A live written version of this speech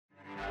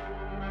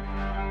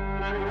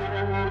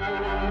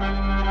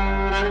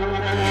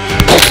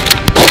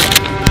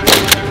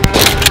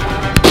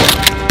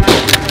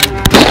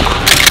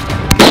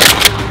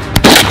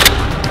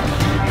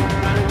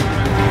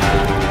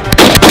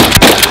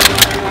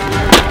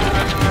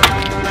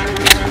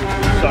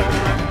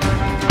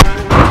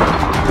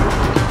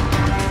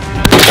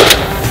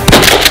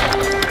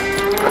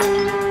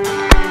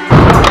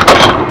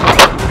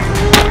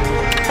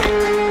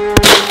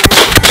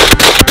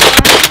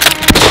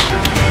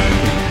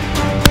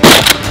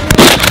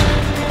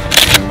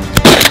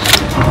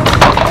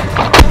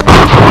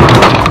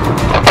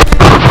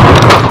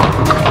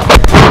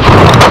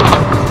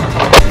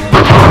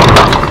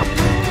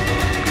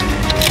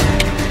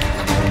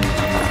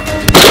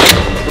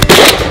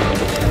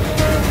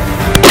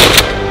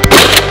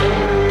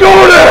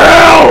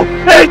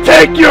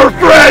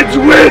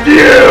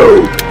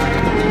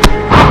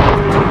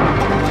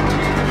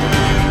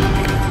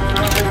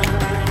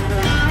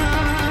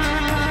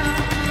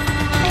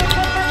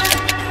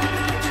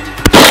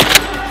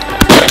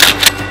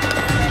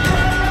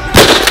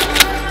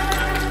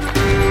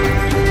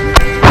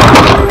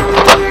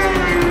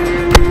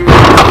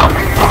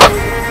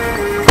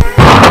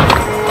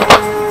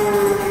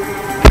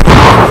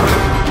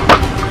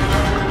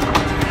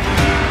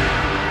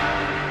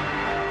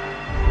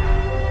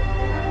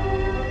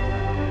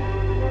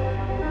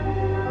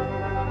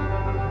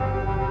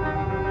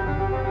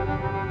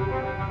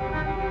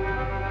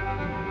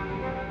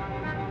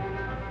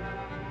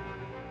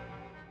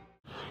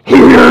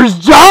Where's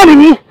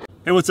Johnny?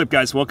 Hey, what's up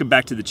guys? Welcome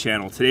back to the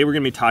channel. Today we're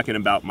going to be talking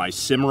about my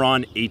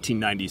Cimarron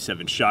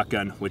 1897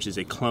 shotgun, which is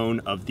a clone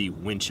of the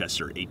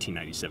Winchester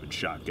 1897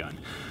 shotgun.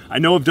 I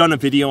know I've done a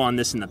video on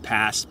this in the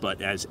past, but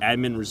as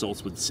admin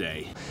results would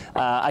say,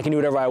 I can do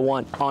whatever I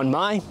want on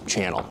my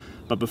channel.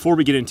 But before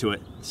we get into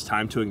it, it's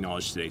time to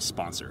acknowledge today's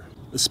sponsor.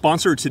 The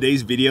sponsor of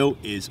today's video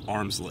is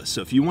ARMSLIST.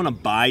 So if you want to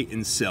buy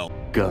and sell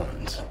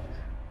guns,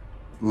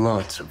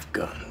 lots of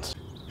guns,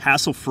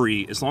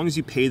 hassle-free, as long as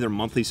you pay their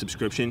monthly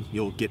subscription,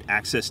 you'll get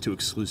access to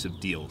exclusive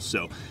deals.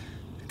 So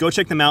go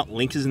check them out.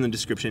 Link is in the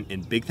description,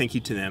 and big thank you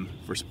to them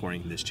for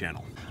supporting this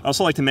channel. I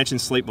also like to mention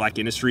Slate Black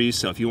Industries.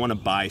 So if you want to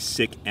buy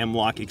sick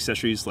M-Lock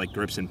accessories like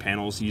grips and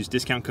panels, use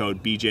discount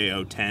code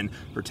BJO10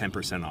 for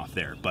 10% off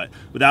there. But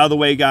with that out of the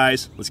way,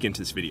 guys, let's get into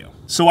this video.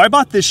 So I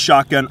bought this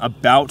shotgun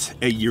about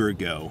a year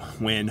ago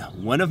when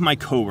one of my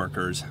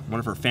coworkers, one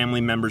of her family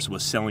members,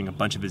 was selling a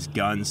bunch of his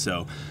guns.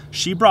 So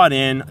she brought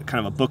in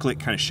kind of a booklet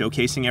kind of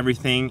showcasing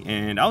everything,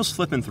 and I was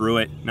flipping through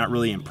it, not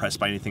really impressed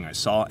by anything I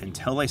saw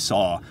until I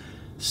saw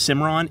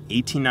Cimarron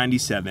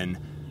 1897,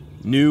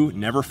 new,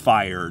 never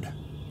fired,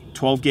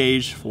 12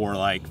 gauge for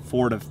like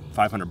 $400 to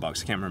 $500.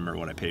 I can't remember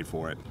what I paid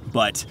for it.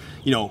 But,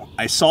 you know,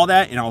 I saw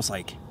that and I was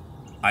like,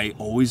 I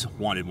always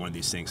wanted one of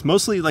these things.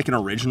 Mostly like an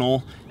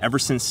original, ever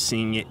since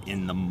seeing it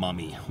in The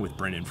Mummy with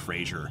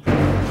Fraser.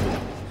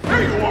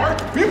 There you are!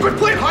 You quit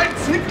playing hide and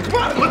seek.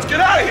 Come on, let's get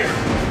out of here!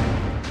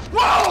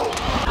 Whoa!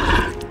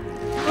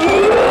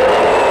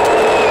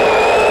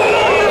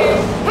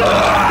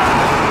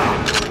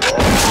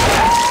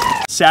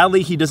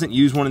 Sadly, he doesn't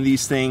use one of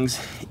these things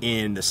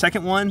in the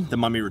second one, The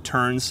Mummy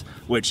Returns,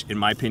 which in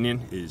my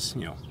opinion is,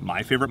 you know,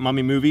 my favorite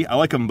Mummy movie. I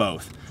like them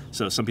both,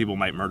 so some people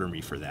might murder me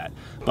for that.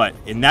 But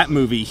in that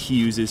movie, he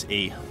uses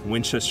a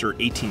Winchester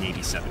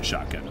 1887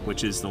 shotgun,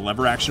 which is the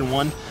lever action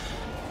one.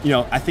 You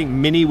know, I think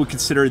many would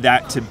consider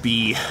that to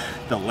be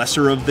the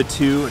lesser of the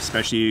two,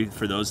 especially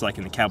for those like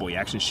in the cowboy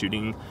action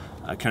shooting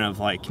kind of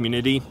like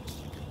community.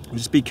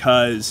 Just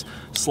because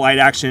slide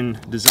action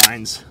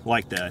designs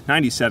like the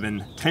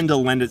 97 tend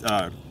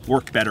to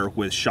work better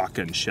with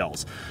shotgun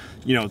shells.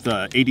 You know,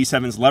 the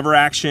 87's lever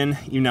action,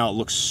 you know, it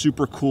looks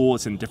super cool.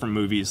 It's in different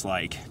movies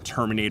like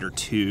Terminator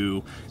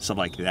 2, stuff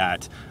like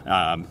that.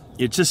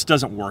 It just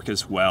doesn't work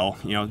as well.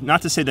 You know,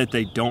 not to say that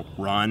they don't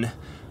run.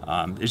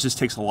 It just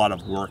takes a lot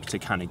of work to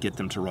kind of get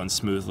them to run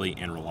smoothly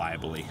and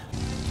reliably.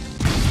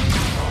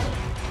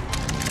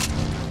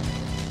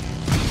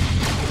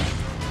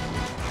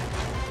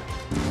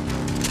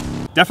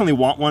 Definitely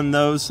want one of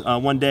those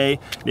one day.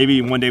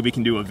 Maybe one day we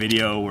can do a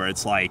video where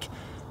it's like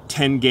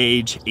 10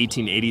 gauge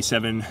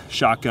 1887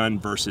 shotgun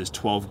versus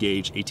 12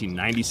 gauge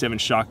 1897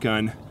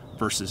 shotgun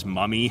versus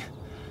Mummy,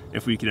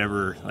 if we could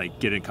ever like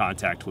get in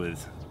contact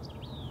with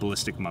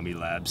Ballistic Mummy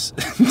Labs.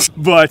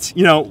 But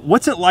you know,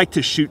 what's it like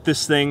to shoot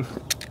this thing?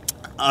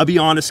 I'll be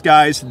honest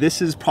guys,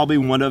 this is probably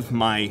one of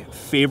my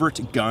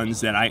favorite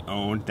guns that I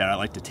own, that I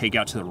like to take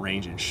out to the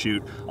range and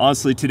shoot.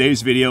 Honestly,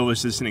 today's video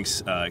was just an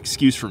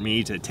excuse for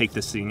me to take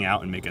this thing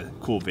out and make a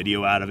cool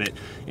video out of it,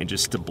 and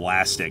just to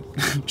blast it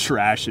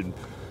trash and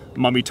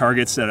mummy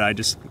targets that I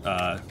just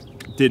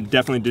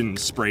definitely didn't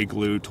spray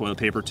glue toilet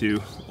paper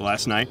to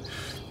last night.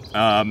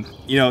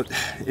 You know,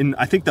 and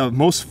I think the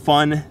most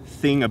fun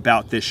thing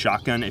about this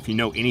shotgun, if you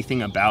know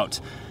anything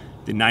about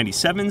the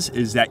 97s,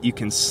 is that you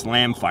can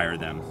slam fire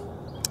them.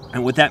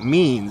 And what that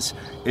means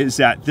is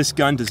that this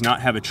gun does not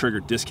have a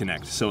trigger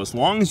disconnect. So as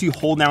long as you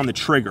hold down the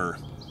trigger,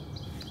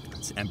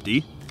 it's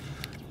empty,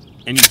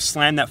 and you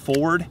slam that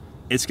forward,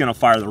 it's gonna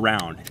fire the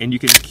round. And you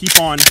can keep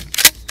on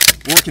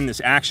working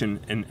this action,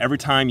 and every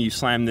time you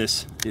slam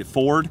this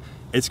forward,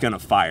 it's gonna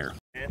fire.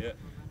 Yeah.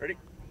 Ready?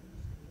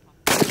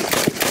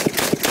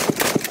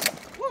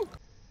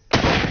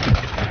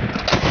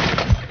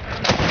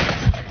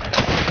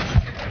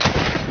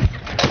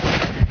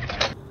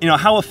 You know,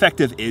 how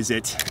effective is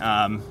it?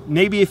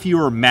 Maybe if you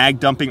were mag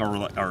dumping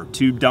or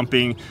tube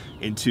dumping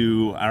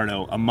into, I don't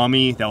know, a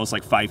mummy that was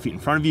like 5 feet in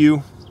front of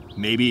you,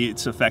 maybe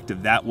it's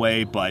effective that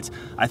way. But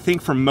I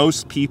think for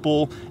most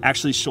people,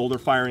 actually shoulder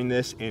firing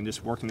this and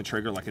just working the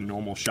trigger like a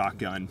normal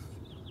shotgun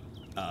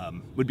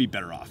would be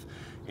better off.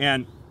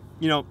 And,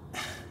 you know,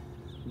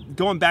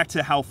 going back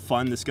to how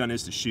fun this gun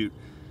is to shoot,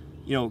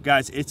 you know,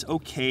 guys, it's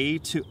okay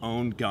to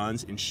own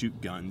guns and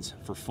shoot guns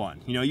for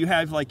fun. You know, you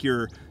have like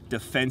your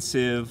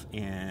defensive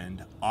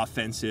and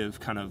offensive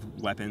kind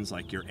of weapons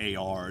like your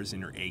ARs and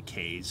your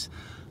AKs,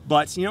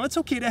 but you know, it's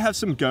okay to have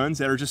some guns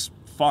that are just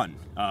fun.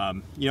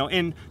 You know,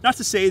 and not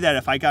to say that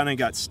if I kind of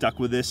got stuck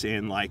with this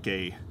in like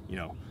a, you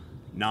know,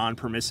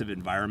 non-permissive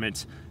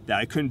environment that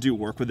I couldn't do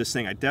work with this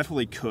thing. I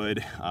definitely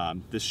could.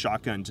 This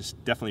shotgun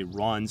just definitely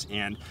runs,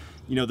 and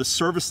you know, the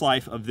service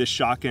life of this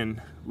shotgun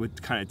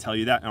would kind of tell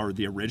you that, or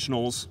the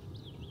originals,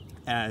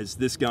 as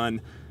this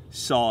gun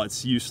saw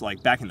its use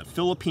like back in the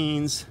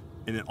Philippines,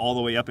 and then all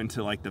the way up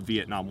into like the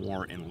Vietnam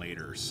War and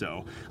later.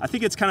 So I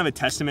think it's kind of a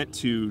testament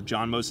to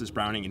John Moses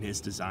Browning and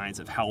his designs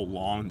of how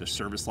long the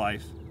service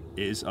life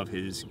is of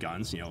his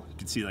guns. You know, you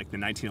can see like the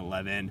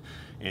 1911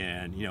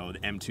 and, you know, the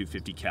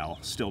M250 cal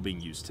still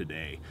being used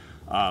today.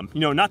 You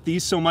know, not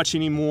these so much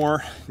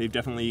anymore. They've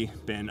definitely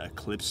been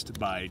eclipsed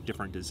by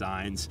different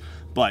designs,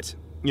 but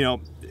you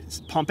know,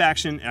 pump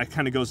action, and it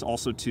kind of goes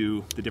also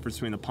to the difference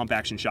between the pump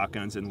action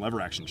shotguns and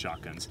lever action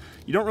shotguns.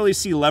 You don't really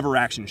see lever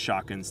action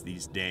shotguns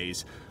these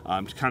days.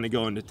 To kind of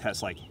go into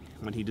tests like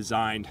when he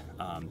designed,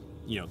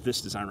 you know,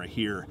 this design right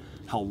here,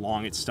 how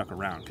long it's stuck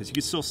around, because you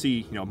can still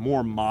see, you know,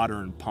 more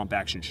modern pump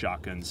action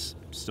shotguns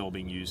still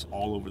being used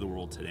all over the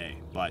world today.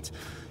 But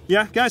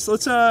yeah, guys,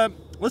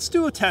 let's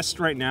do a test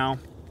right now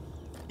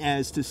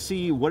as to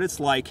see what it's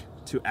like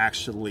to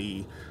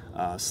actually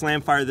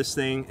slam fire this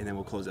thing, and then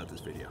we'll close out this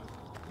video.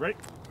 Ready?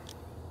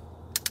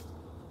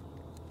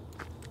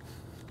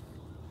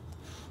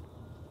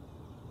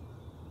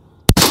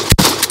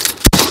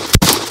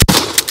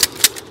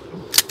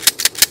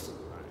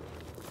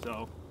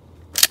 So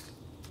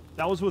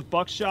that was with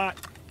buckshot.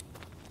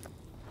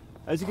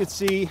 As you can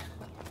see,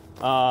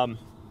 I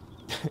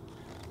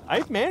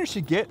managed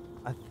to get,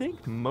 I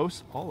think,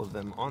 most all of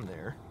them on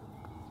there.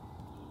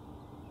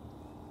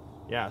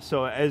 Yeah,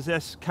 so as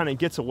this kind of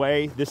gets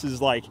away, this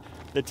is like,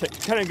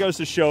 kind of goes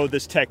to show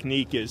this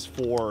technique is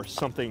for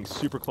something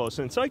super close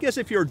in. So I guess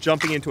if you're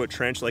jumping into a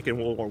trench like in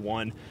World War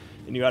I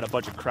and you had a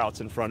bunch of krauts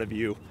in front of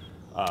you,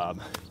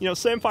 you know,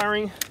 slam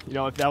firing, you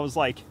know, if that was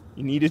like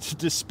you needed to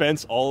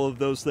dispense all of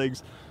those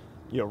things,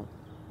 you know,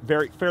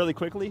 fairly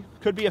quickly,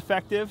 could be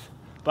effective.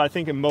 But I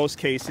think in most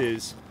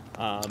cases,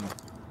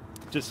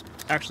 just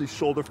actually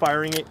shoulder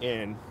firing it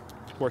and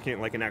working it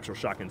like an actual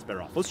shotgun is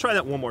better off. Let's try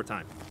that one more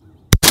time.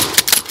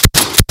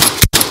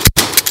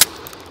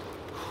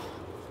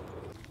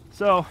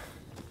 So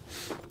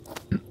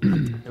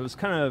it was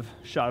kind of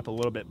shot up a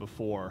little bit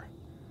before,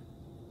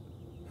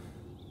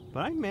 but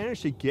I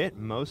managed to get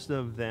most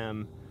of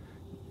them.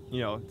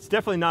 You know, it's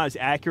definitely not as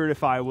accurate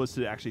if I was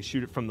to actually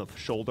shoot it from the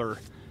shoulder,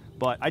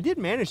 but I did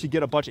manage to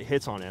get a bunch of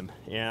hits on him.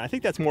 And I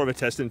think that's more of a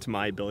testament to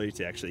my ability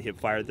to actually hip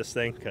fire this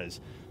thing, because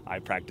I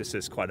practice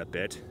this quite a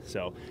bit.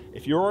 So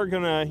if you're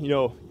gonna, you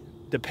know,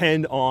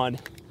 depend on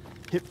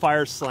hip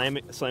fire slam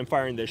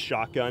firing this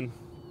shotgun,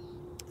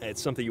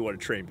 it's something you want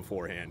to train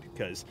beforehand,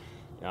 because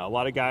a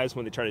lot of guys,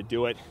 when they try to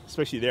do it,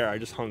 especially there, I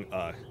just kind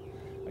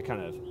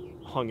of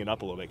hung it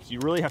up a little bit, because you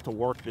really have to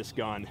work this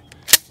gun,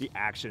 the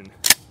action,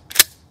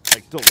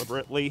 like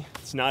deliberately.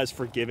 It's not as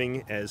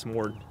forgiving as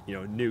more, you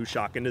know, new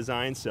shotgun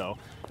designs. So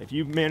if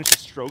you manage to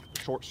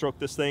short stroke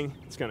this thing,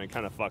 it's going to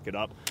kind of fuck it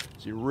up.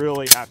 So you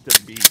really have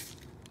to be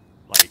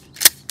like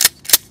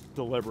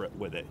deliberate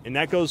with it, and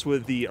that goes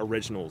with the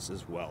originals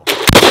as well.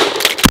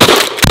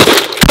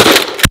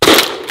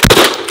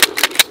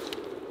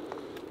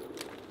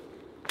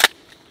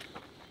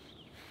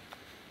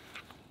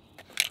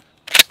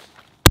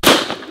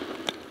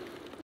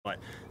 But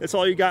that's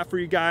all you got for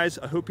you guys.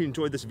 I hope you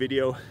enjoyed this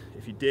video.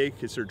 If you did,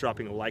 consider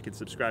dropping a like and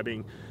subscribing.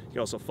 You can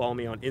also follow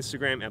me on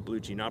Instagram at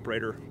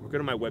BlueJeanOperator, or go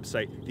to my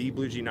website,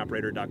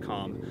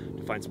 thebluejeanoperator.com,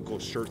 to find some cool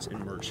shirts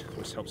and merch,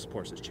 which helps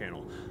support this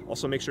channel.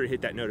 Also, make sure to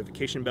hit that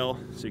notification bell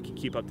so you can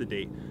keep up to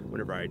date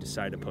whenever I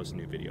decide to post a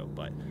new video.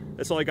 But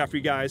that's all I got for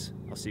you guys.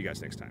 I'll see you guys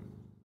next time.